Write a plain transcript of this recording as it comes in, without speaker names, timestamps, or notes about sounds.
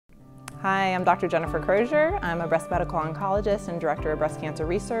Hi, I'm Dr. Jennifer Crozier. I'm a breast medical oncologist and director of breast cancer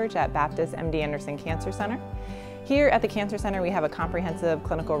research at Baptist MD Anderson Cancer Center. Here at the Cancer Center, we have a comprehensive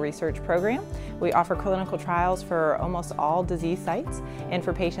clinical research program. We offer clinical trials for almost all disease sites and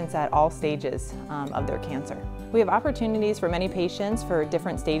for patients at all stages of their cancer. We have opportunities for many patients for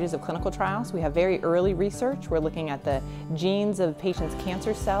different stages of clinical trials. We have very early research. We're looking at the genes of patients'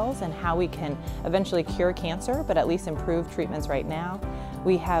 cancer cells and how we can eventually cure cancer, but at least improve treatments right now.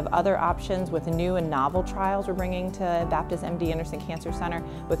 We have other options with new and novel trials we're bringing to Baptist MD Anderson Cancer Center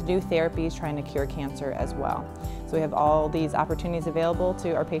with new therapies trying to cure cancer as well. So we have all these opportunities available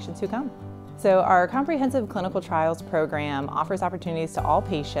to our patients who come. So our comprehensive clinical trials program offers opportunities to all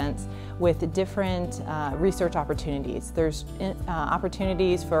patients with different research opportunities. There's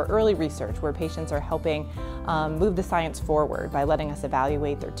opportunities for early research where patients are helping move the science forward by letting us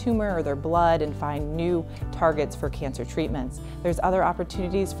evaluate their tumor or their blood and find new targets for cancer treatments. There's other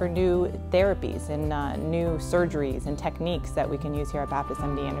opportunities for new therapies and new surgeries and techniques that we can use here at Baptist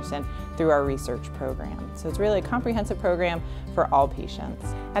MD Anderson through our research program. So it's really a comprehensive program for all patients.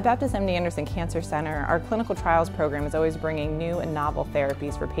 At Baptist MD Anderson Cancer Center, our clinical trials program is always bringing new and novel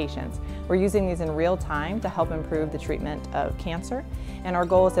therapies for patients. We're using these in real time to help improve the treatment of cancer, and our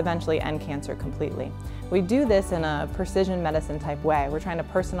goal is to eventually end cancer completely. We do this in a precision medicine type way. We're trying to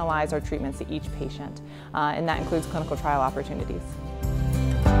personalize our treatments to each patient, and that includes clinical trial opportunities.